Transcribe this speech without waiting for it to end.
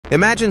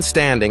Imagine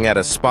standing at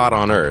a spot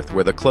on Earth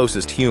where the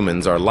closest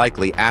humans are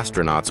likely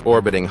astronauts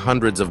orbiting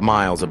hundreds of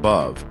miles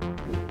above.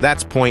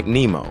 That's Point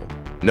Nemo,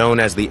 known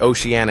as the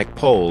oceanic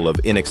pole of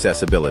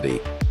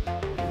inaccessibility.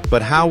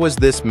 But how was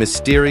this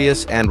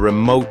mysterious and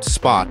remote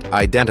spot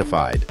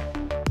identified?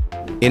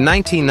 In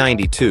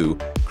 1992,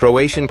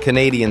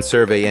 Croatian-Canadian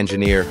survey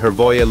engineer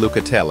Hrvoje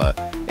Lukatela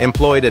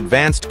employed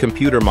advanced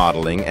computer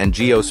modeling and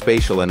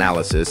geospatial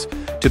analysis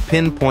to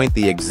pinpoint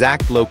the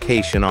exact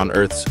location on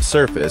Earth's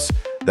surface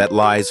that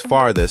lies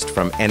farthest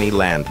from any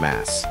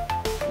landmass.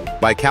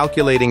 By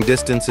calculating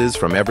distances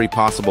from every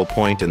possible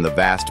point in the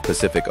vast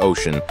Pacific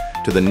Ocean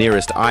to the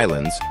nearest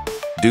islands,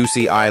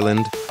 Ducie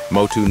Island,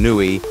 Motu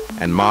Nui,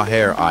 and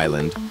Maher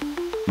Island,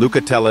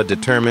 Lukatela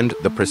determined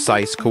the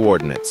precise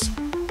coordinates.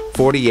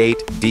 48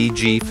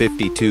 DG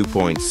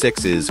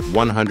 52.6 is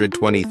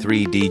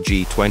 123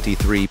 DG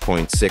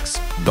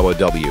 23.6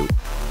 W.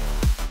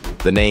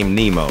 The name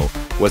Nemo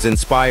was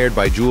inspired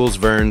by Jules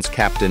Verne's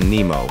Captain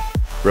Nemo,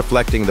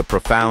 reflecting the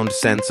profound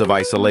sense of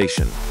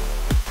isolation.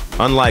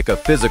 Unlike a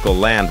physical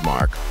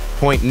landmark,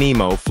 Point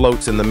Nemo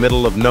floats in the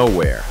middle of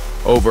nowhere,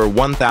 over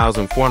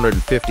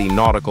 1,450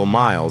 nautical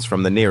miles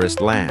from the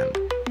nearest land.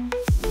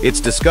 Its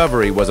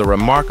discovery was a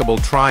remarkable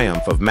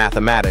triumph of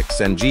mathematics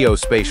and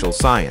geospatial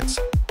science,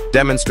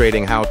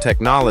 demonstrating how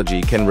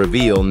technology can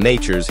reveal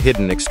nature's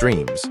hidden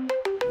extremes.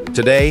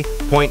 Today,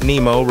 Point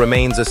Nemo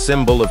remains a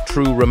symbol of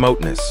true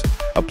remoteness,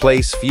 a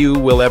place few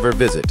will ever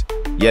visit,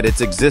 yet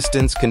its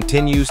existence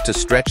continues to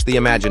stretch the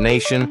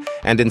imagination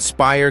and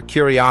inspire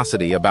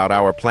curiosity about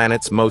our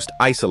planet's most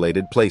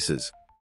isolated places.